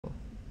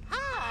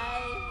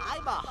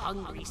I'm a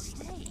hungry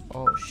snake.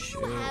 Oh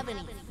shoot. Do you have any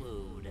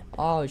food?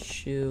 Oh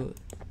shoot.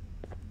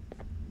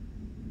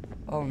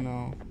 Oh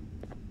no.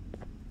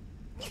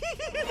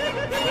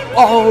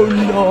 Oh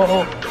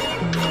no.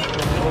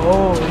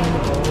 Oh no.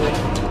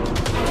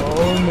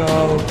 Oh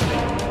no.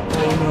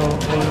 Oh no.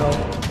 Oh no.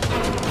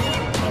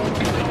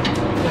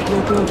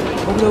 Open.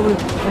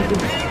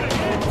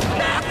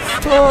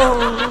 Oh.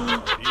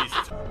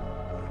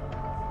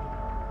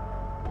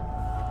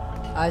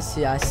 I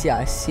see.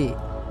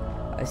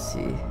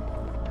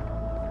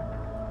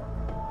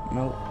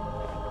 Nope.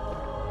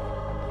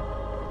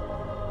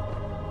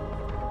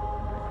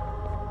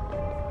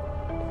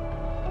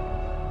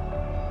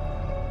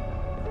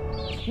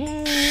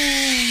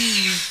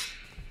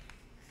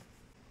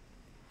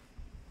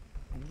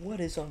 What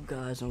is up,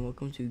 guys, and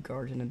welcome to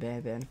Garten and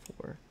Banban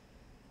 4.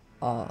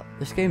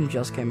 This game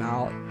just came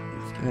out,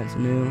 and it's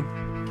new,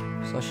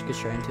 so I should get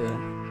straight into it.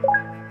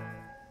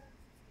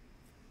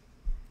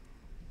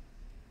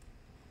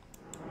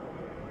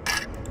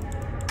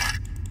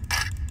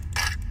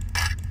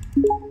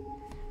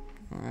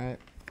 Alright.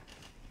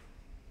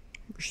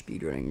 We're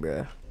speedrunning,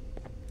 bruh.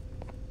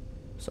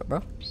 What's up,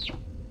 bro?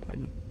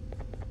 Live.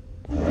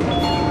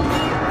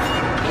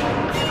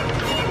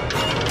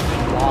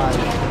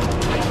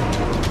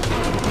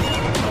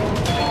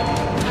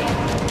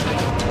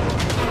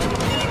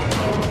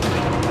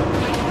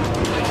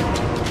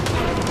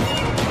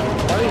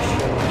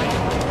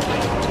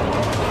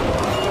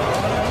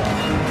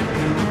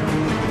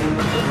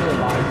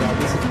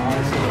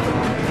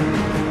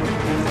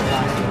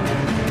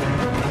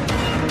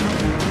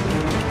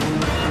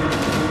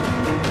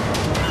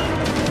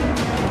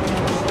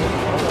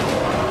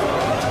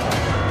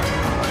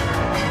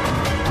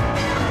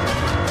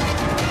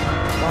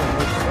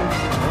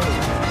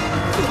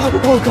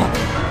 Oh god!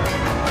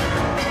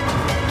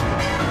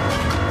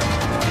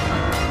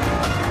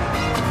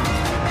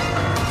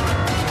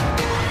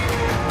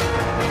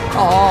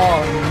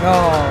 Oh no!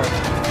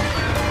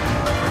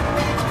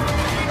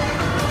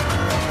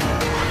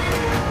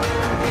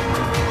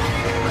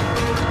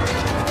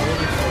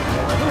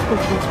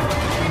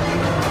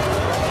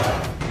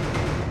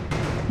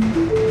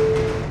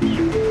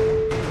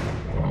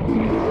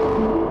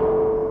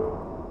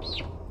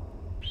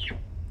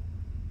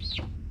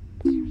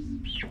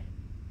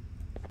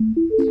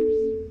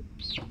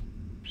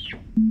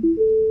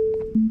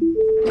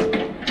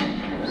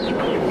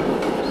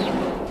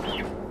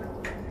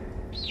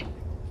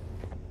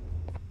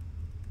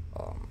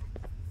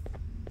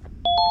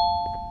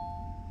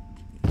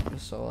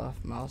 So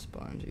left mouse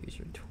button to use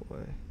your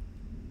toy.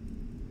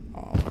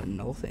 Oh,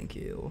 no thank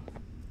you.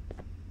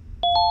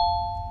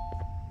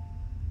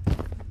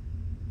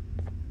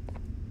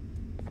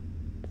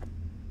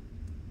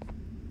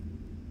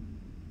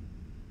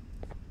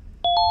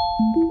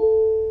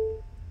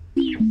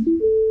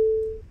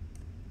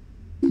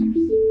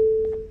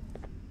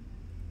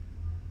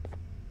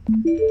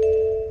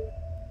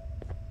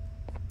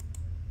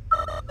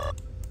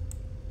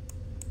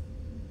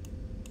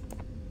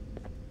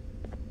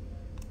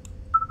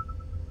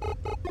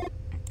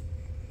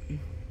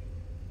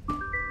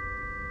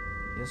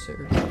 Yes,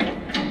 sir. I'm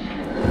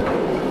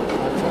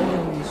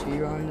trying to use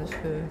speedrun this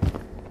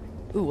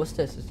guy. Ooh, what's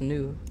this? It's a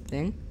new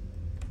thing?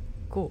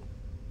 Cool.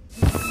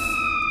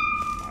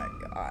 Oh my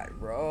god,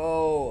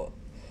 bro.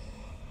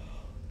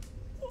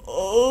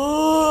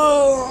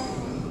 Oh.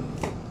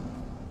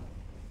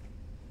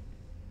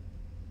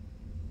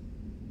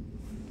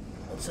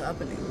 What's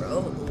happening,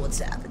 bro? What's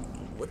happening?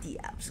 What the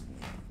absolute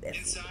F?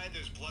 Inside,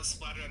 there's blood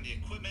splattered on the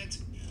equipment.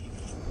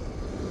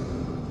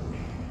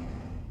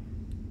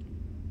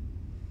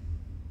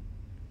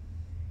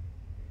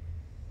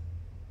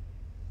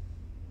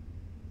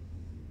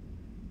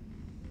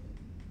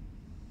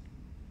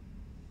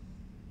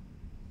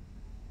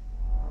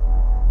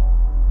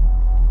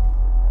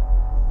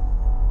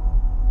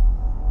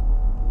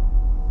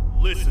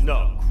 Listen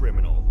up,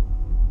 criminal.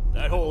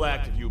 That whole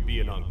act of you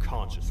being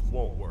unconscious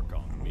won't work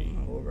on me.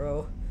 Oh,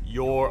 bro.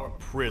 You're a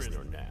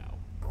prisoner now.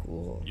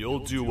 Cool. You'll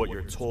do what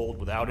you're told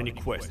without any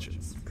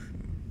questions.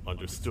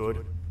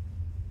 Understood?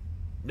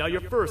 Now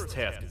your first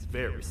task is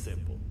very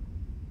simple.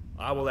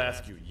 I will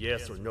ask you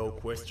yes or no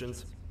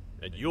questions,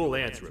 and you'll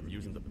answer them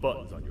using the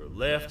buttons on your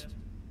left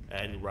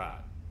and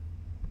right.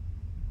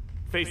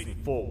 Facing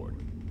forward,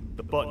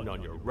 the button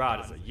on your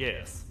right is a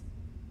yes,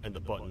 and the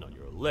button on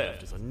your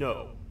left is a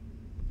no.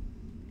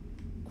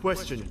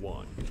 Question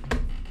 1.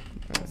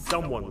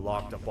 Someone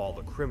locked up all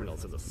the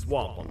criminals in the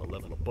swamp on the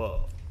level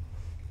above.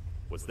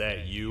 Was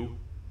that you?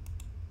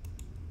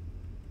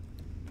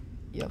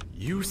 Yep.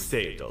 You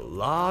saved a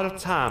lot of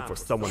time for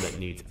someone that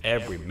needs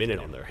every minute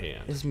on their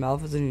hands. His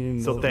mouth isn't even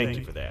moving. So thank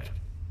you for that.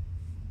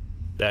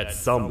 That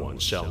someone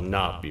shall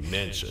not be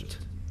mentioned.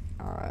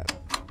 Alright.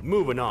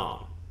 Moving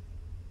on.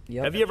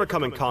 Yep. Have you ever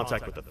come in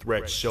contact with the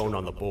threat shown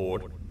on the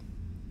board?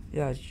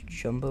 Yeah, it's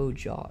Jumbo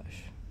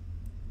Josh.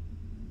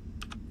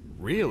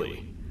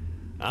 Really?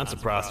 I'm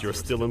surprised you're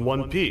still in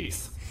one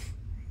piece.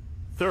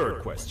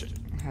 Third question.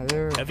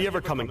 Have you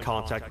ever come in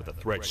contact with the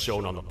threat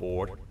shown on the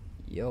board?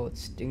 Yo,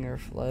 it's Stinger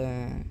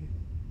Flag.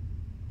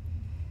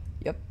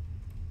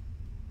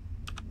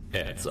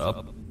 Heads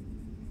up.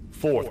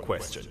 Fourth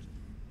question.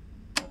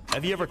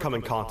 Have you ever come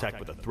in contact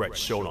with a threat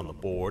shown on the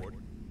board?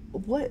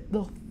 What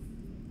the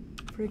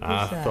frick is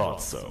I that?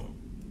 thought so.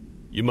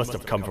 You must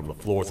have come from the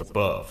floors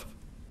above.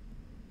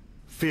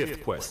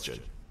 Fifth question.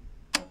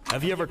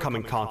 Have you ever come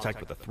in contact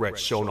with a threat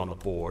shown on the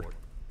board?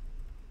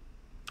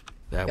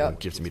 That Yep. one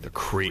gives me the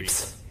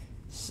creeps.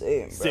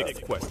 Same, bro.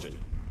 Sixth question.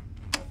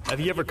 Have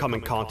you ever come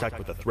in contact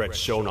with a threat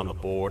shown on the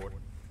board?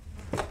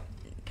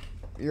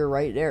 You're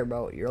right there,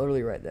 bro. You're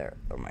literally right there.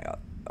 Oh my god.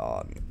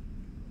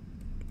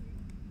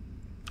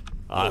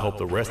 I hope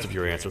the rest of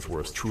your answers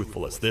were as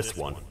truthful as this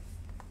one.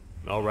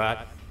 Alright,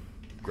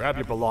 grab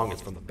your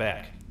belongings from the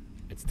back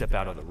and step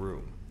out of the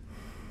room.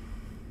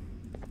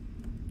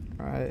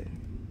 Alright.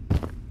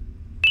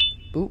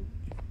 Boop.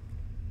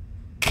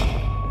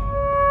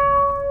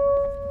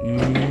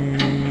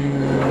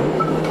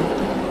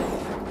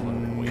 What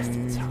a waste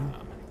of time.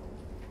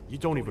 You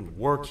don't even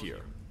work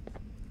here.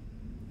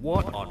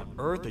 What on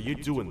earth are you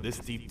doing this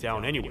deep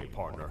down anyway,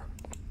 partner?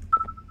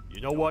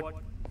 You know what?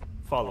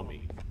 Follow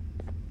me.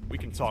 We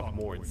can talk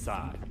more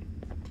inside.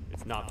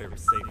 It's not very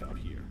safe out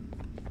here.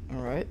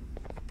 Alright.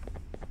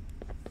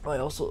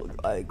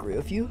 I agree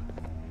with you.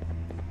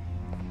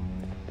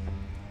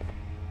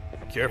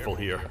 Careful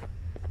here.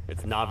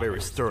 It's not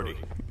very sturdy.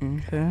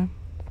 Okay.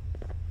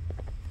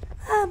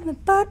 I'm a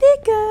Barbie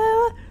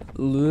girl,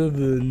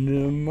 living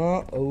in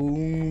my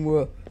own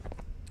world.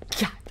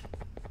 Yeah,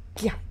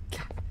 yeah,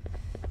 yeah.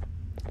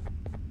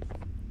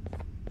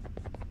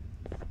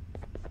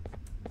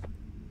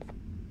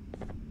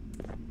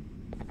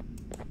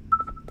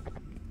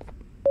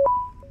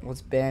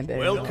 What's Banban?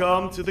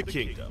 Welcome to the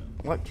kingdom.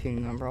 What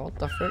kingdom, bro? What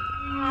the frick?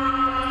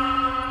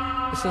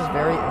 This is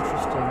very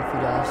interesting if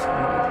you'd ask me.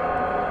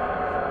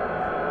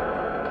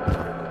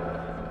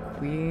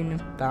 Queen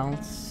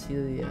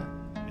Bouncilia.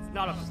 It's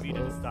not up to me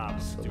to decide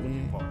what to do with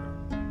Celine. your partner.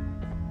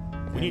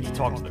 We need to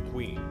talk to the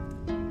queen.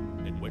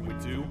 And when we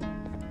do,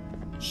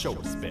 show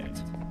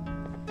respect.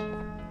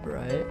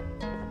 Right?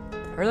 I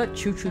heard that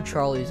Choo Choo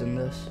Charlie's in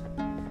this.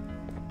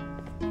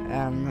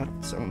 And that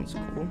sounds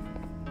cool.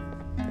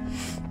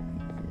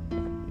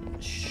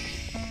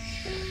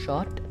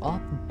 Shut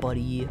up,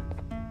 buddy.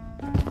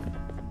 Oh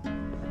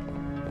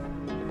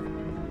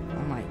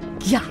my god.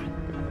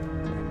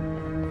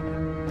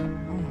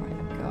 Oh my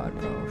god,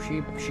 bro. She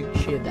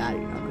had that,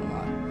 you're not gonna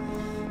lie.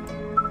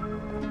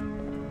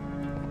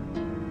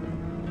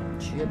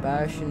 She had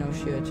bad, she knows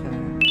she had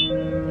 10.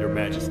 Your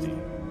Majesty,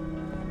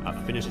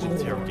 I've finished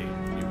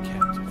interrogating the new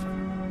captive.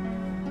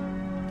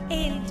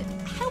 And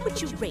how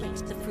would you rate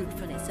the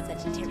fruitfulness of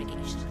that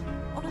interrogation?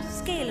 On a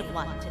scale of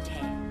 1 to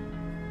 10?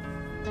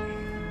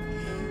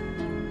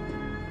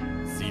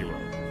 0.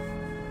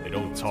 They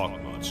don't talk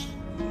much.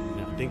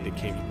 And I think they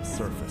came from the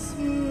surface.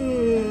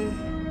 The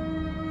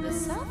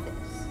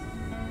surface?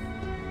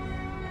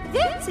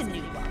 That's a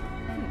new one.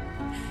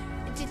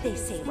 Did they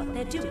say what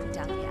they're doing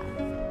down here?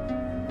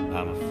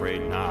 I'm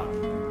afraid not.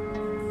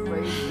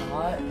 Afraid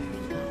not.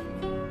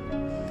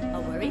 A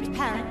worried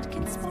parent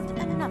can spot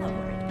another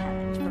worried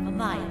parent from a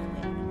mile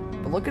away.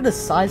 But look at the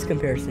size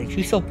comparison.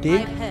 She's so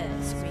big. I've heard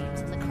the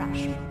screams in the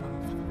crash room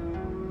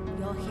above.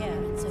 You're here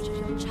in search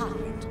of your child.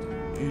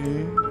 I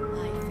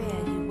fear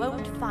you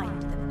won't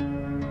find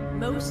them.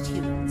 Most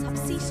humans have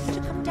ceased to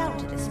come down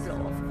to this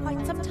floor for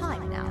quite some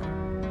time now.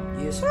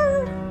 Yes,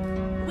 sir.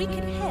 We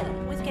can help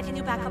with getting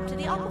you back up to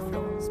the upper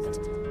floors, but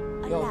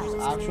allow it's us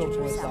to actual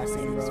introduce voice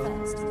acting, ourselves bro.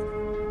 first.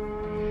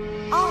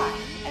 I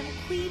am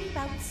Queen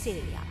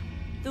Bouncilia,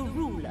 the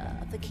ruler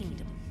of the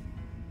kingdom.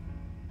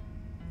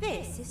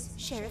 This is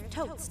Sheriff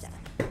Toadster,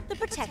 the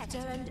protector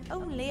and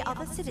only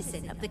other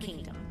citizen of the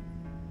kingdom.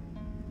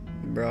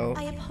 Bro.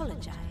 I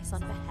apologize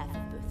on behalf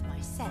of both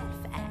myself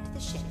and the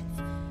sheriff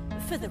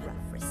for the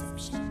rough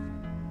reception.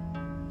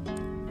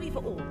 We've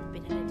all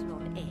been a little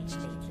on edge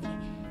lately.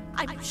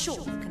 I'm sure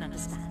you can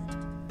understand.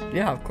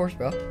 Yeah, of course,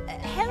 bro.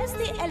 How's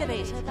the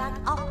elevator back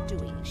up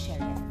doing,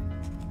 Sheriff?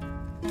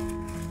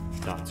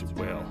 Not too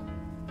well.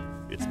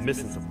 It's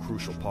missing some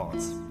crucial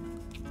parts.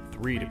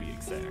 3 to be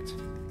exact.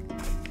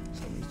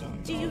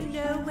 Do you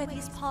know where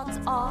these parts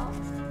are?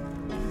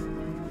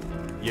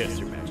 Yes,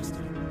 Your Majesty.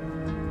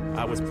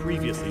 I was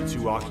previously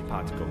too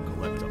occupied to go and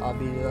collect them. I'll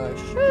be like,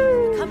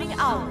 The coming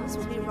hours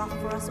will be rough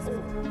for us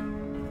all.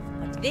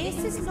 But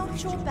this is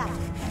not your battle,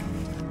 parent.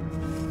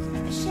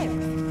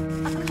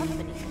 Sheriff,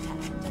 accompany the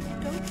parent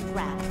and go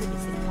grab the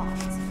missing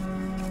parts.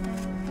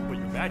 But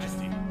Your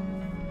Majesty,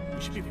 we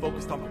should be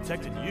focused on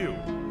protecting you.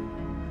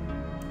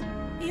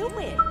 You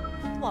will,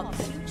 once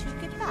you two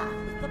get back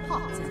with the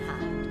parts in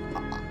hand.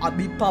 I'll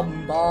be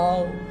popping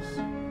balls.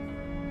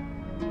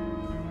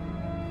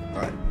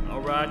 Alright.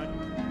 Alright,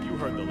 you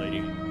heard the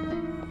lady.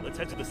 Let's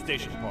head to the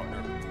station, partner.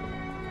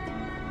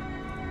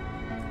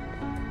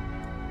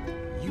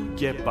 You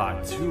get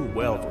by too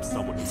well for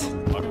someone who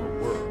doesn't utter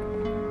a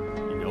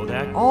word. You know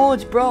that? Oh,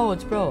 it's bro,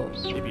 it's bro.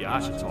 Maybe I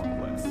should talk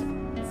less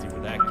and see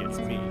where that gets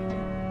me.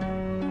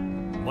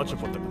 Much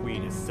of what the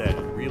Queen has said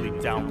really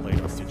downplayed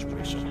our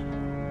situation.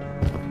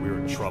 We're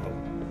in trouble.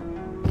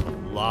 A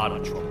lot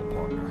of trouble,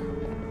 partner.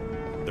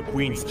 the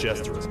Queen's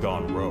Jester has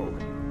gone rogue.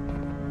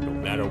 No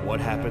matter what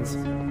happens,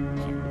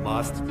 he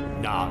must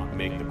not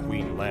make the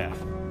Queen laugh.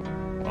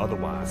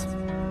 Otherwise,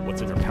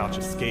 what's in her pouch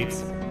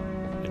escapes,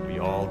 and we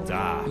all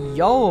die.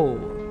 Yo!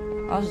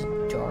 That was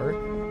dark.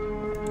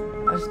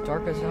 That's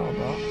dark as hell,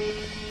 bro.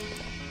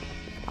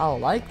 I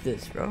like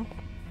this, bro.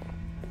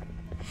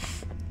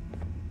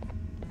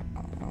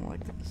 I don't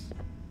like this.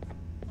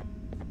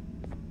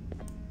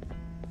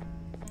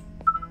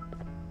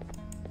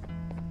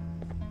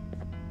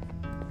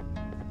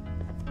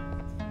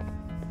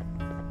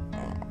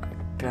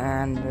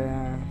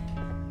 Banban.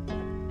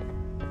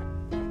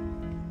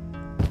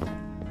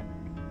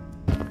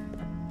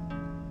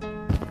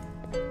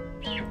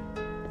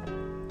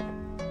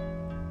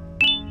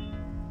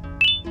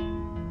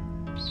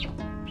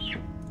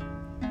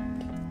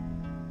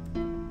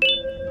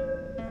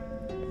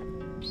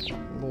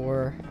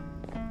 Lore.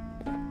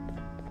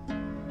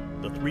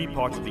 The 3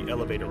 parts of the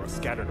elevator are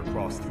scattered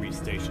across 3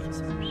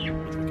 stations,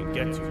 which we can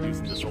get to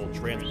using this old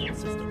transport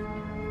system.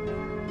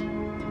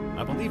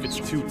 I believe it's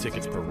 2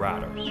 tickets per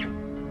rider.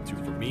 2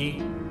 for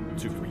me,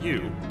 2 for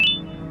you,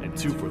 and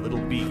 2 for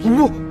Little B.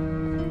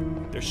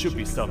 There should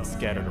be some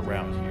scattered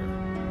around here.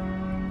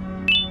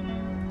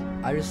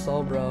 I just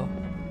saw, bro.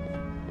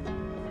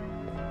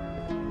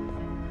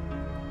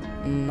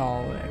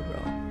 No way,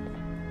 bro.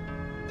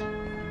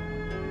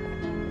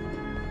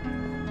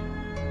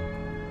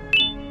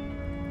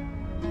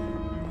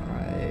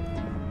 Alright.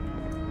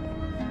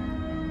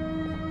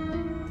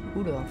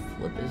 Who the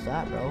flip is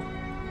that, bro?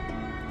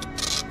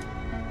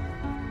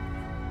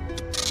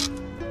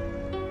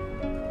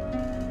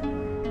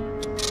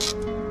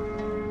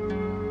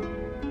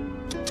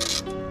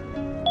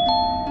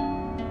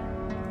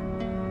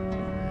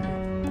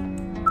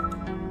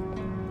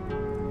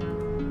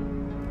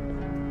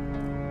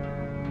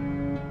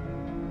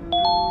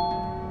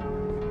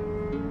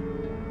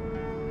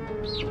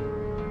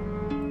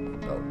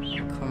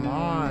 Come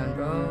on,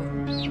 bro.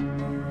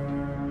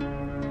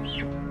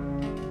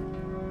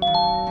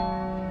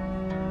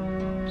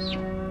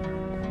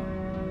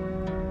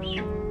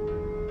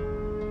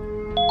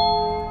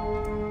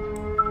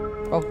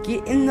 Bro,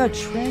 get in the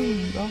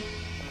train, bro.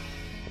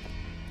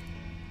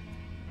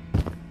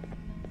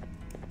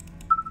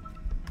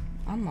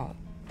 I'm not.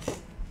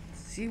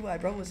 See why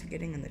bro wasn't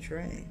getting in the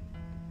train.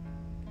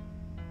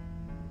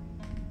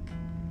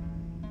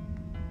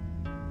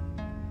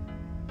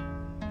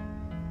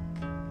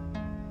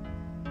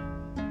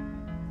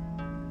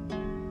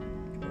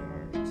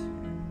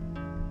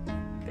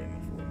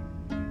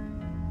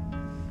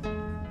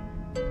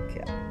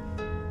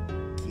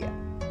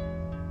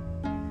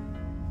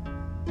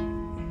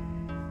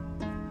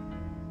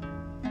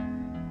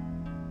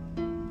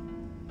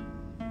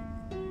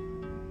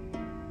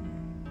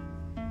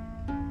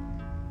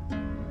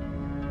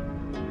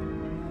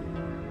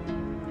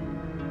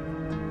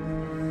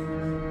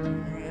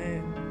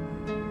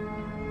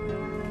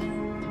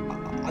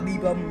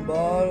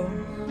 Banban.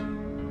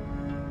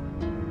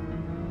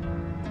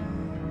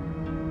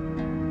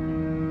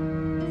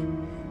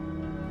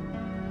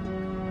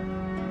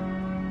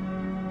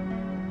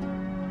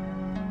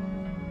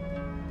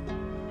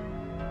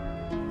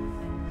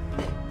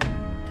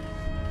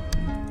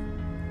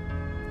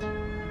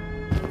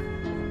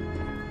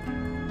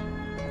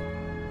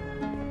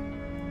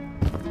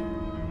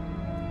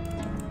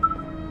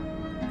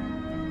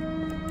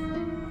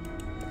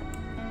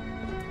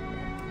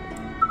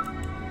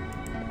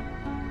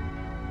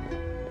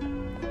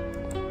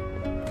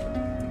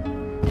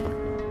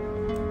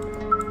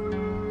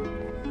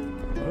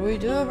 What do we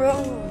do, bro?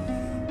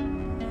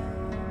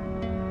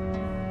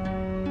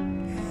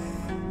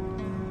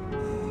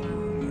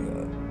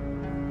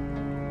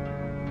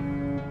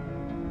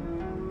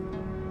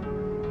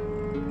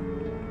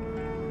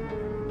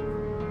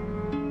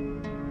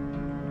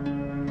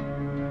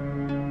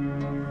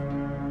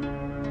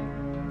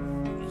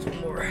 Some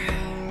more.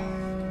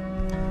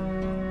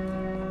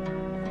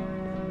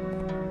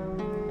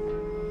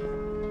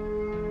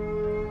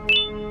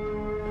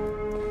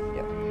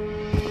 Yep.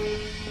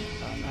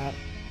 On that.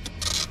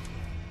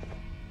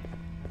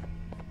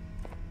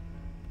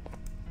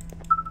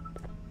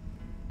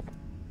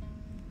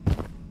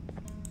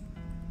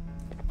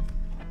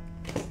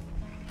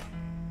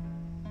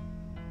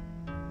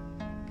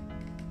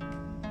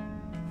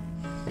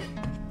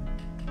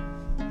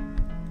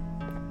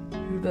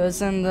 Who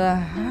goes in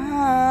the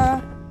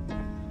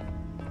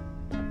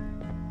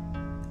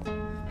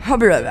I'll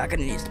be right back. I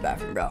need to use the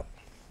bathroom, bro.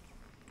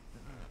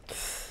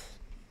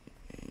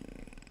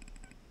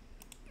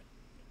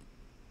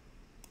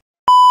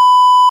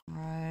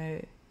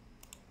 Right.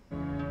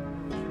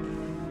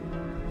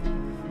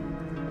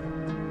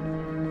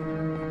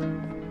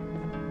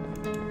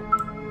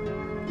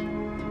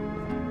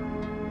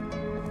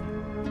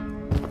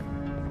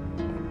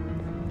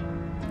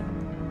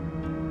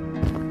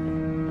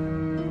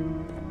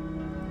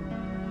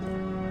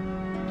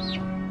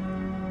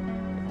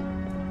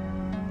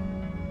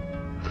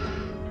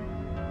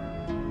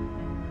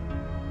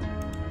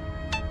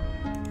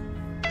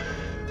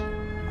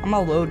 I'm a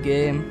load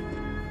game.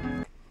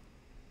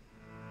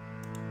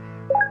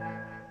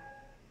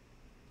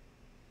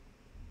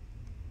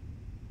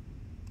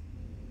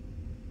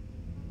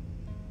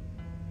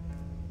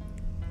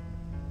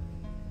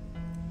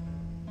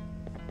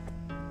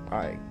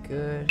 Alright,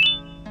 good.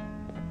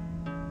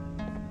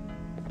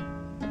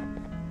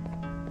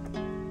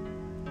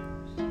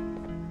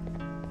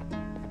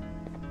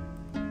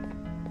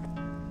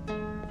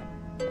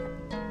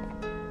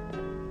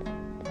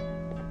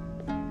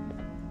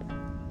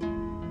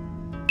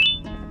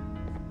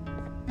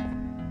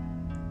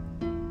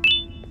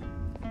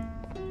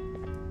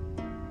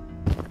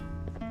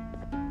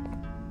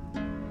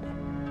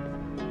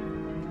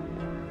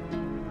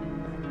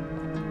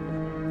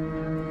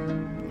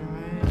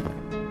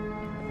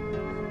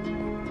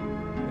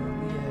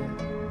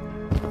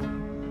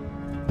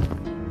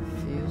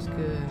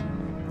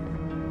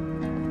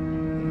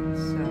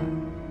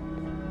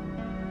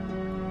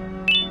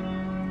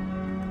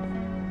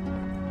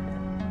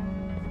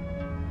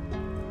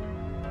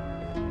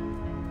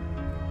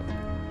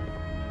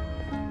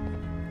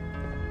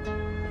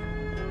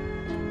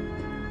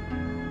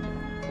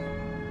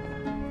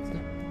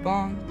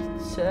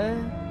 Bonte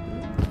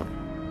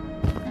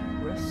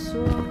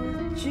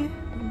ressurge.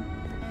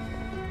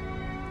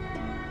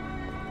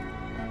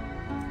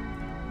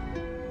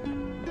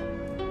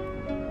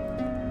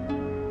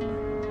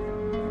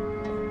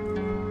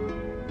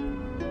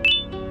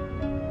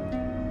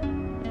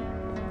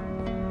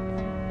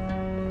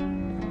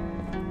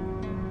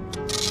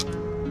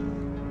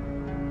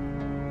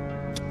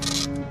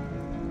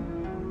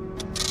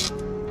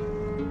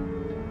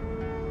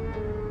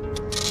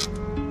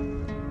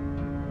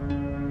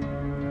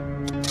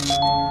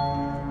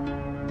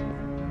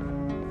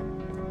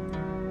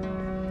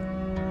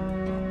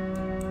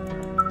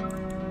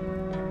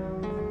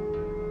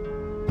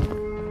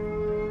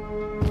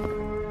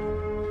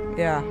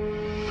 Yeah.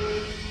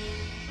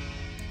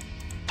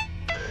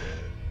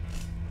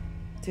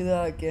 Do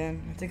that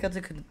again. I think I have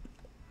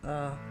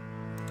to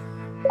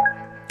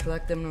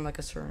collect them in like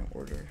a certain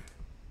order.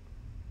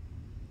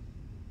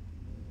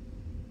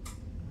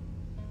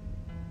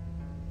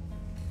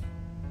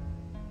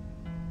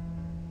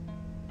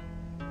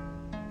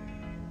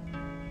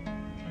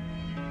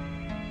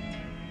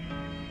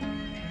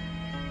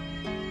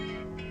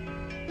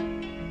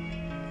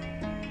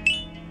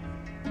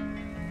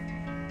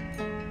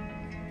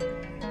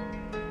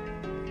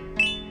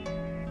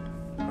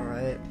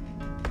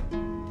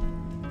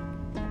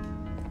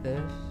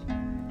 This.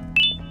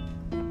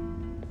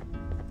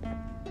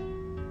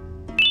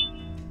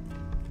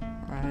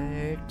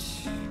 Right.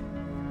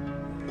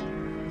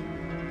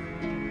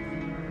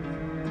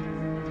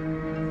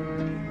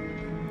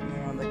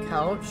 You're on the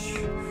couch.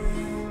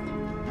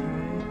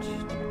 Right.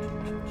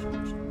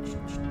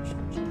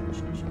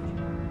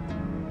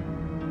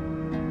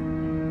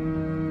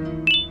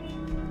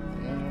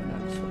 And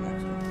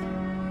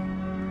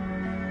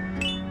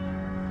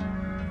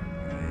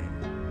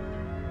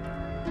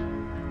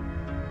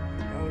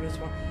next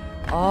one.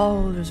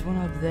 Oh, there's one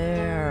up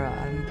there.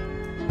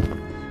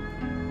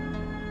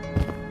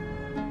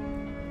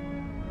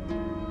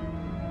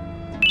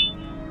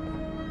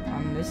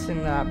 I'm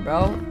missing that,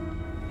 bro.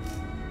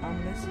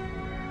 I'm missing.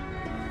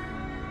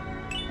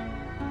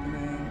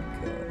 Man,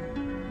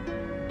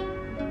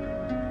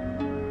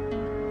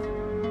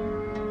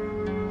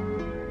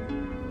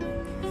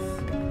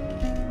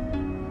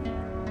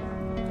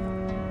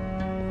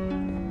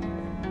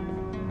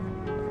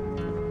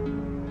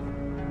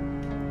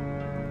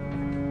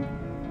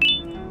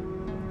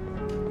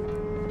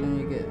 Then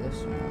you get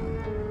this one.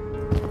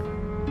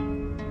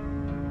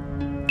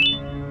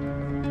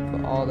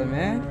 Put all them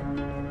in.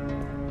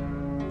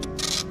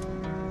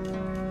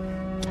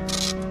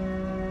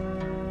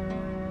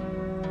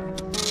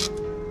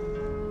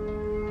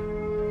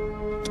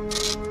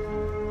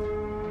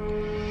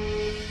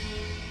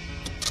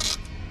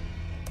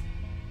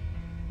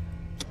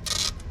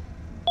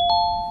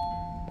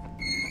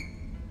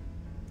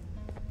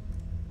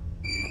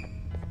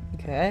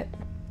 Okay.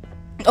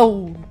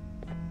 Oh.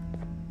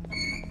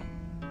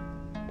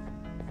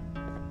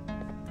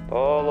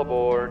 All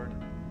aboard.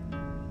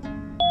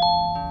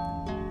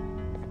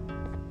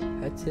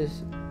 That's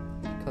his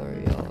color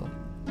yellow.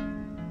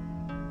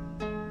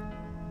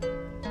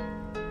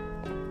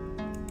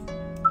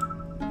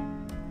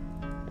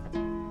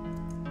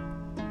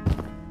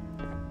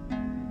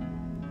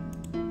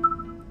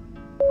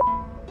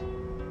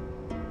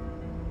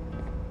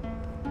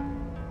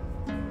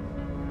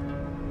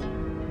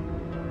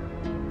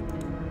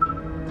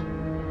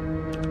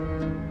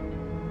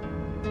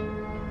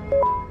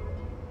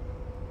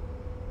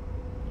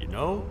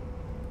 No,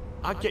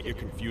 I get your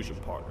confusion,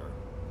 partner.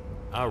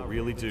 I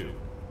really do.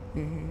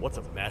 What's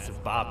a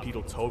massive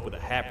bipedal toad with a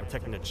hat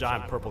protecting a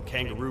giant purple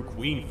kangaroo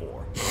queen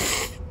for?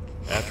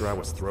 After I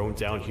was thrown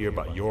down here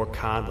by your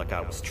kind like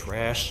I was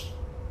trash,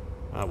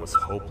 I was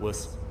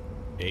hopeless,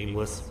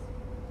 aimless,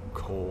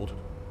 cold,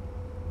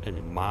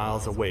 and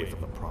miles away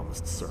from the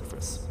promised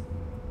surface.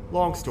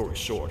 Long story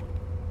short,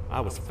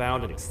 I was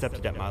found and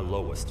accepted at my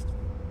lowest.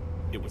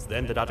 It was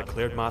then that I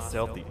declared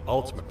myself the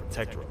ultimate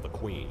protector of the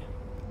queen.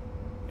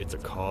 It's a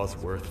cause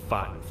worth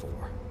fighting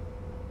for.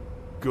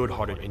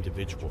 Good-hearted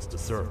individuals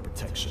deserve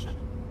protection.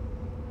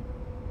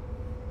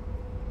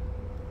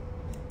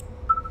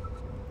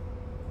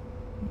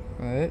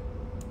 Alright.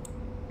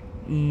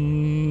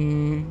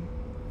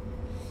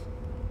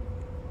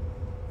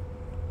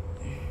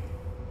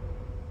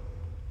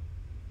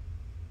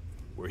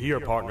 We're here,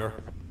 partner.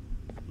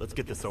 Let's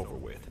get this over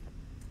with.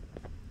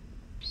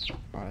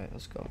 Alright,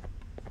 let's go.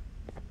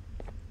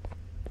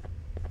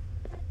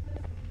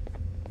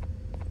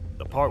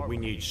 The part we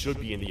need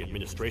should be in the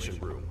administration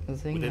room, The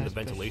thing within the that's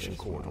ventilation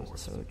precious when I was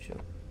corridors. so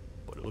chill.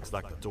 But it looks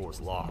like the door's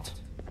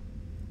locked.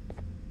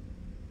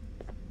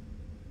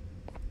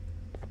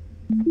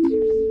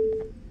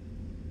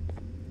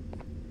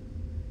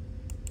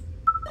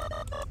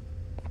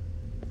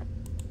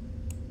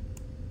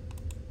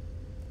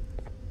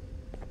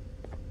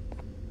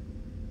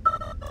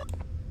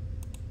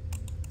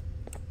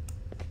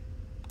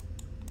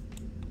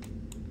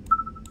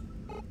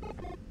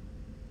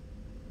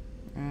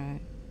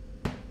 Alright.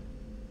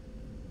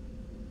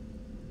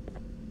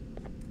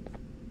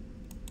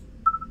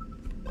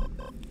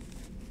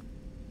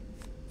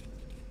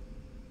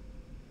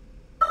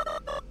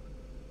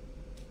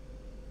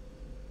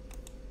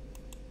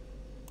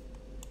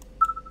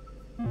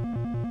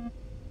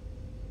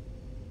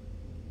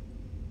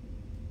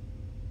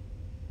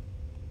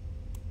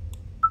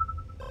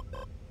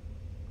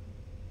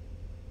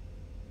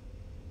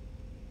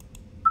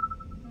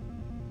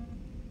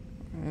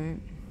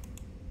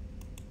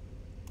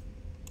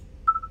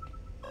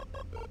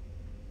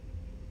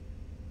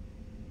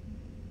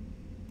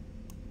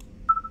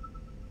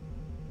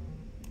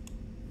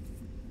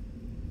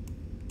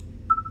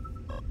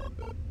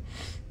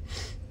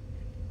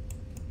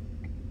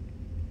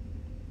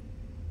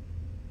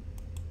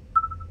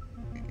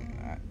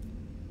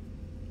 Alright.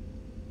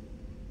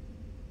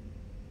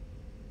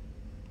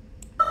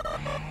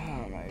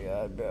 Oh my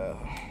god, bro.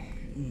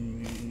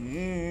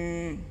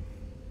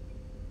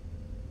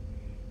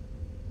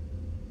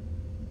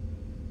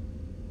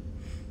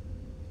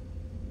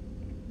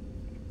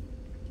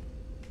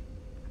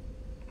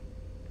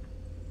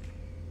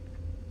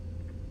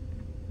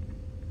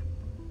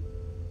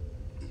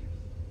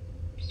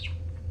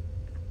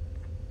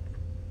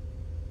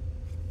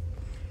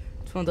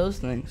 It's one of those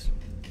things.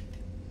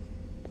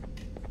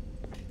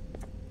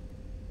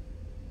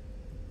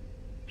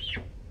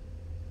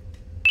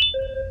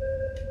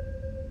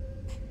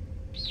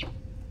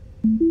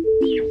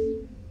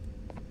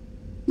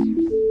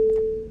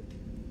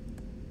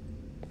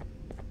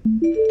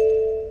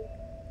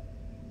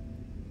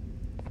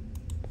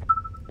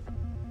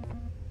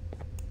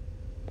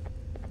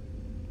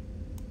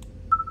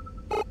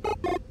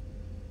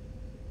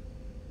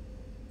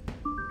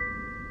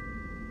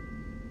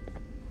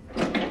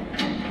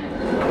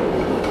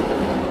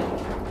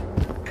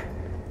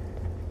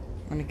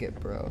 I'm gonna get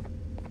bro.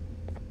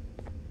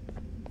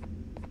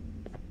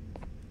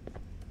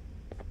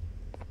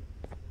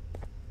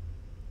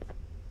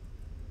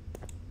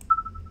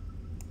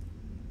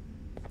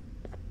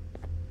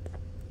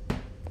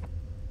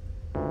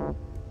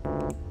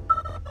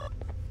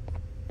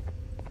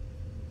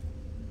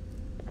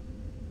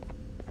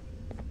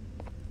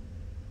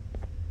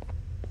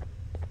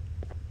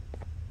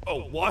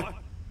 Oh, what?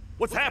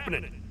 What's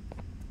happening?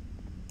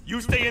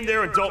 You stay in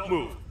there and don't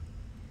move.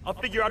 I'll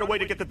figure out a way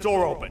to get the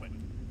door open.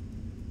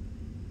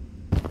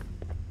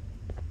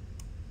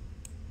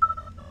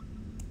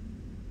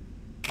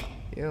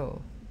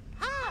 Yo.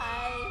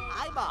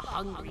 Hi, I'm a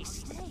hungry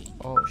snake.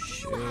 Oh Do you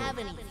shoot. have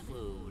any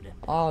food?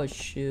 Oh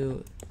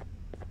shoot.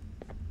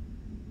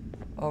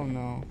 Oh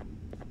no.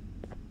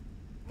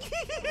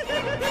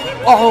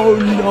 Oh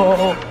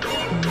no.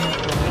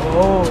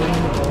 Oh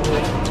no.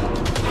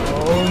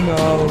 Oh no.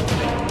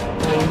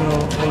 Oh no.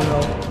 Oh no.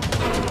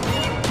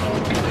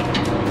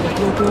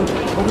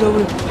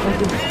 Open it.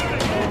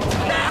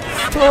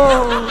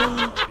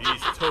 Oh.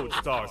 These toad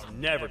stars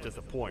never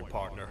disappoint,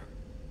 partner.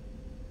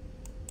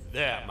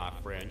 That, my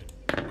friend,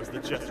 was the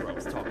jester I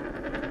was talking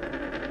about.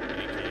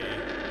 AKA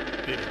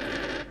Big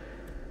King.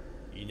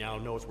 He now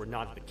knows we're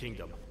not in the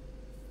kingdom.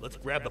 Let's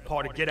grab the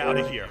part and get out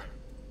of here.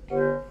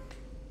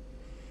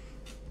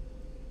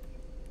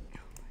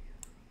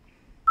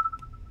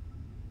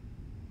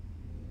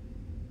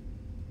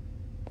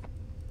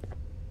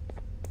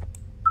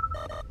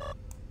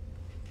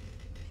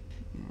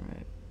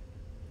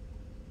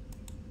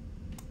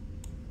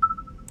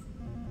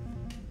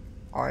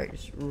 Alright,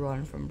 just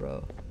run from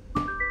bro.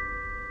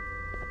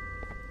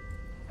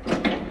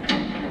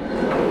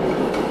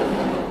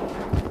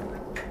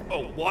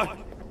 Oh, what?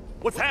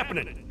 What's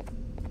happening?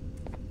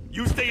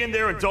 You stay in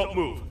there and don't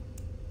move.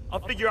 I'll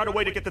figure out a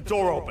way to get the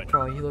door open.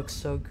 Bro, he looks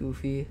so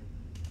goofy.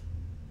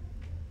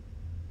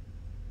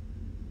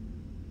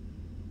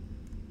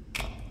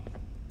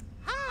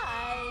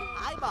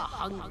 Hi, I'm a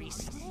hungry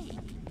snake.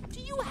 Do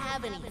you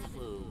have any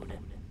food?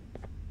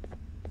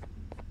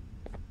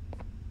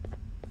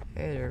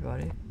 Hey there,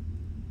 buddy.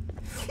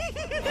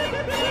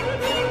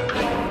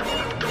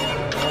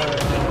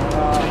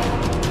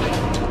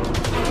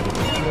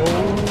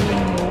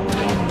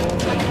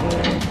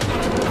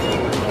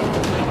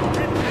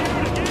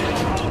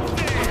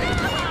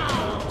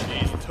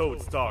 These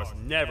toad stars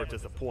never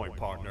disappoint,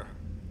 partner.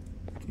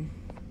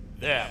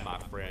 That, my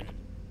friend,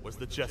 was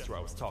the jester I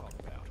was talking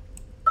about,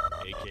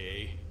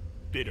 aka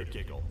Bitter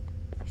Giggle.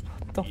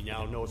 He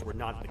now knows we're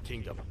not in the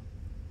kingdom.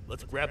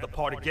 Let's grab the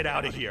part and get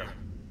out of here.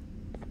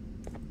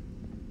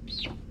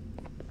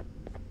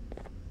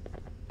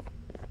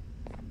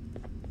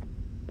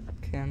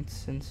 Can't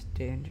sense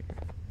danger.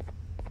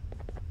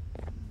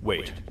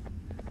 Wait,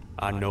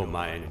 I know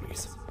my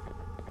enemies.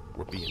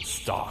 We're being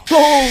stalked.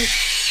 Oh!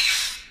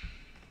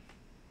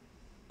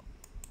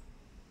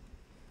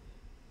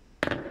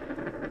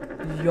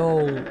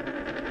 Yo.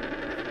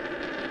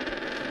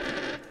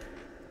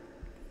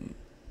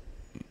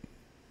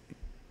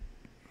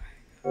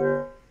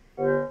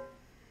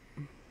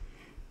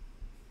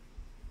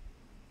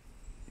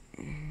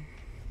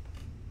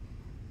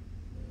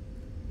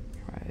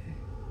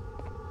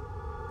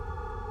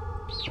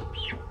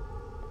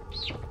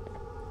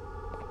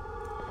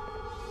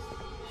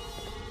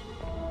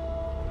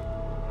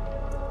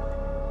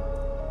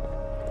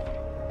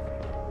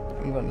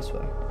 I'm going this way.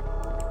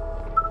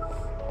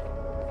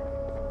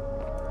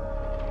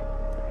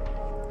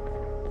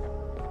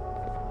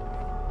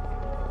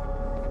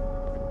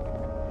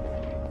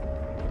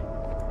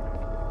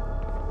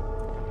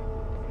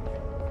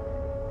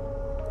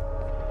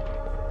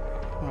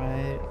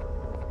 Right.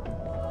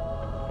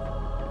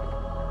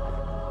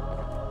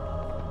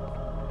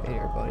 Hey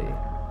there, buddy.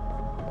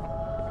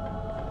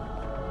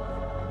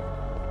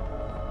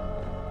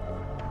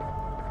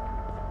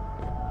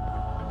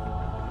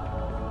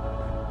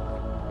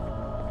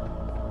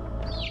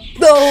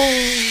 No!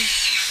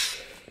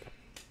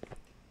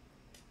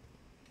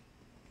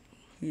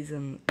 He's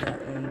in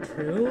that one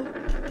too.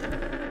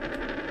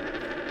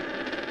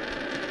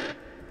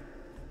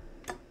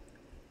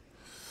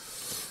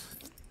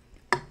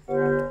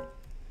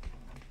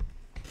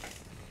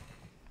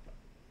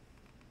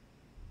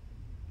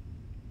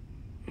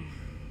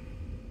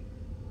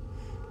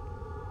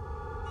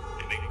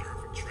 They make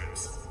perfect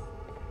traps.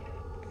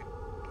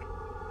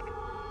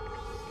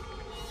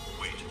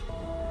 Wait,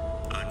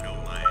 I know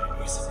my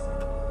enemies.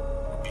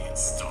 We're being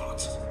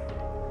stalked.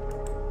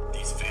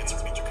 These vents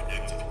are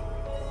interconnected.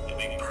 They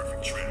make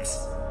perfect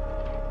traps.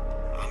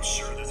 I'm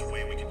sure there's a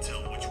way we can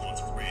tell which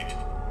ones are rigged.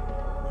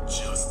 We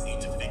just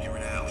need to figure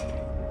it out.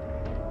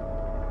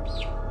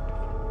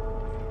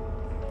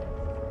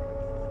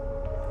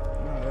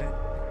 Alright.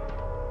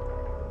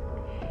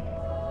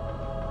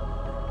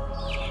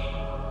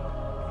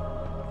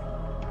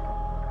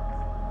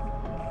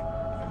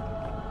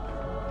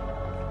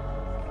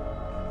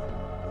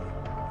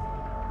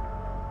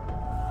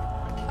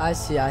 I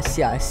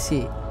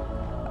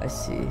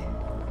see.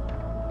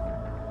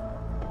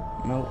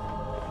 Nope.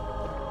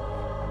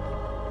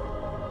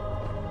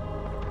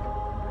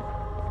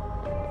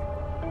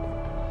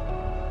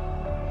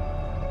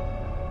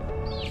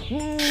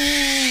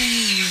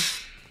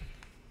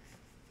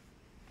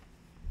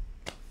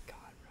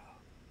 God, bro.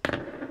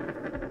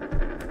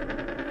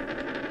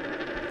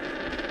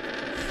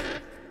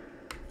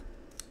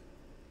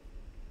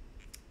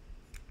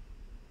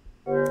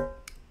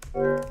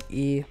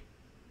 E.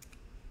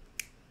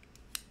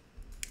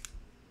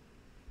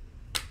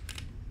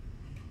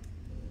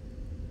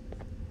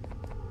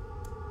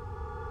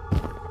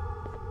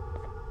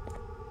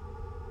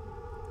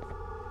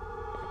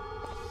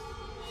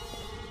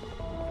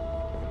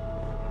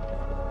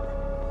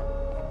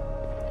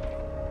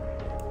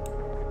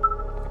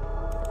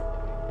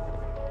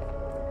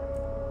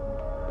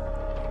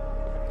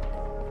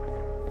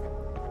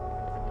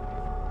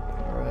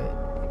 Alright.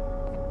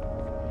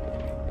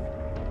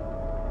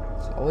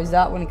 It's always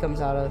that one he comes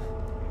out of.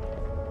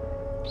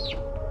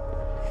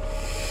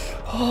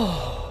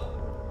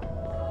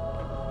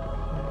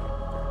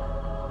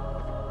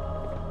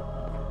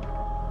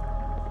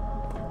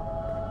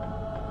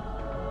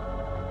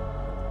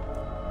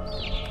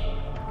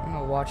 I'm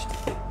gonna watch you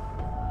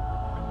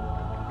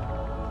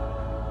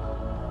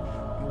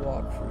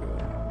walk through.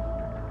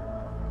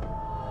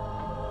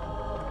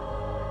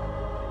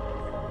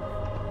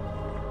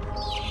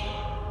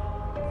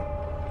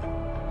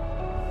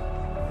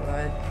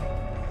 Right.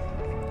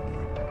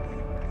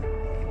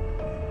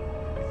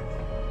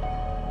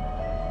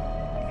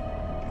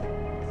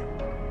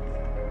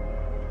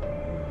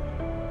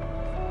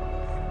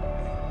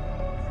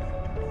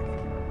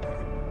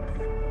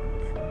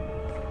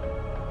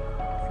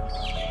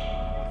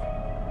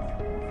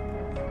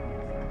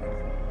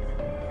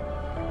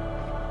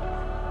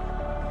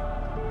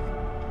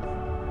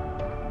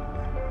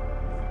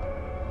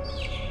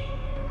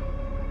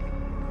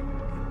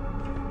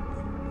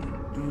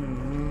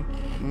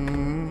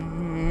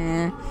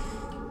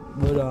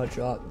 But I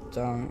dropped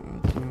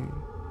down.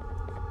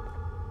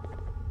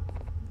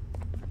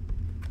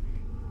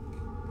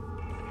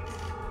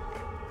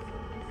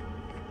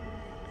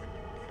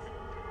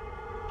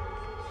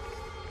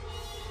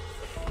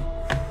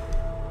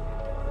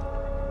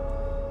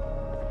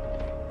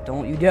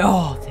 Don't you dare!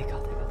 Oh, thank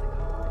God, thank God, thank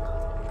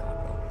God, thank God, bro.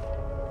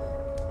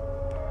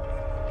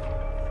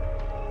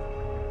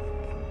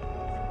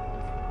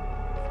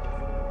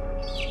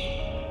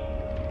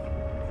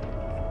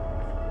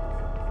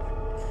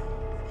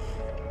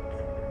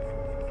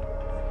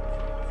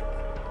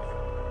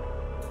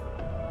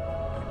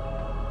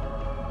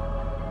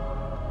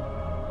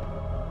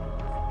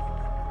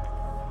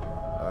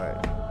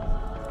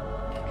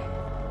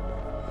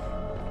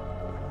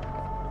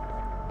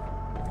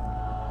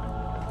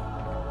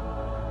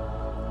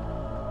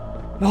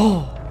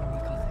 Oh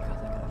my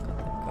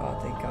god,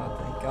 thank God,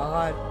 thank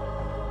God.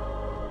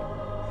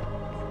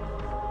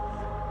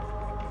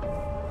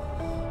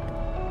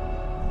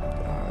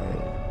 Alright.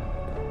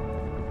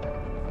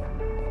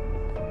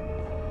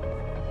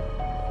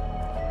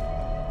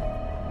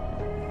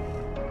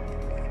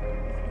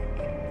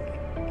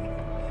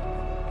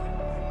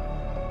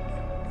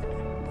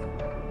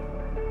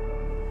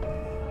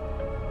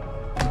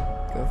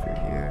 Go through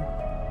here.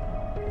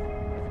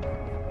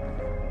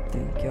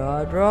 Thank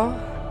God,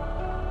 bro.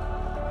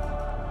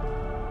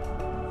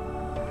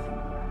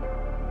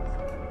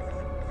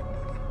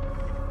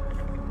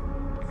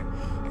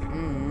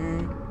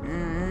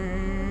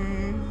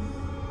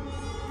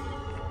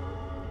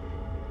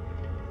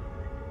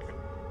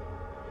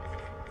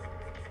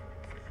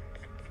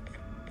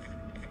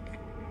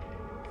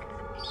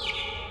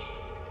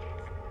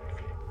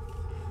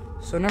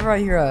 So whenever I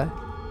hear a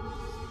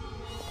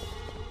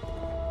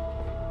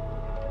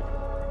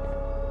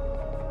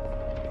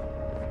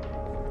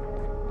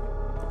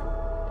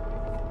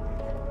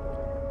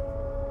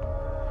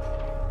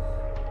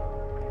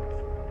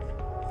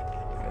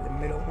the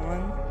middle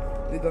one,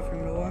 we go for the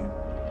middle one.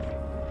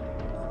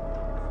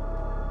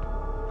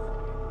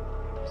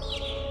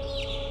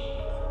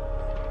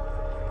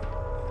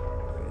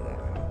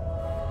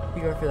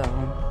 You go for that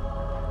one.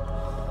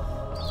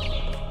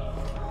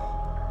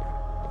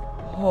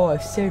 Oh, I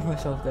saved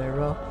myself there,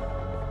 bro.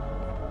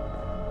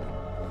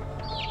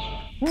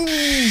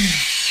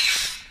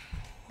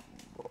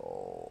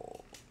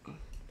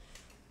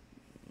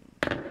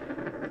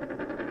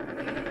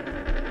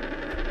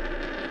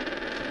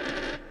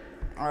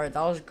 Alright,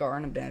 that was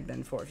Garten and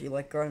Banban 4. If you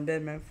like Garten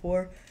and Banban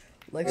 4,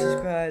 like,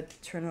 subscribe,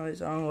 turn the lights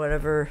on,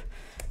 whatever.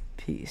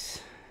 Peace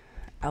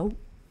out.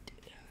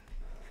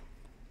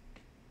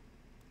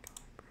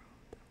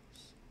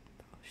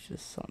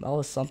 That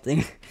was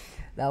something.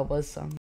 That was something.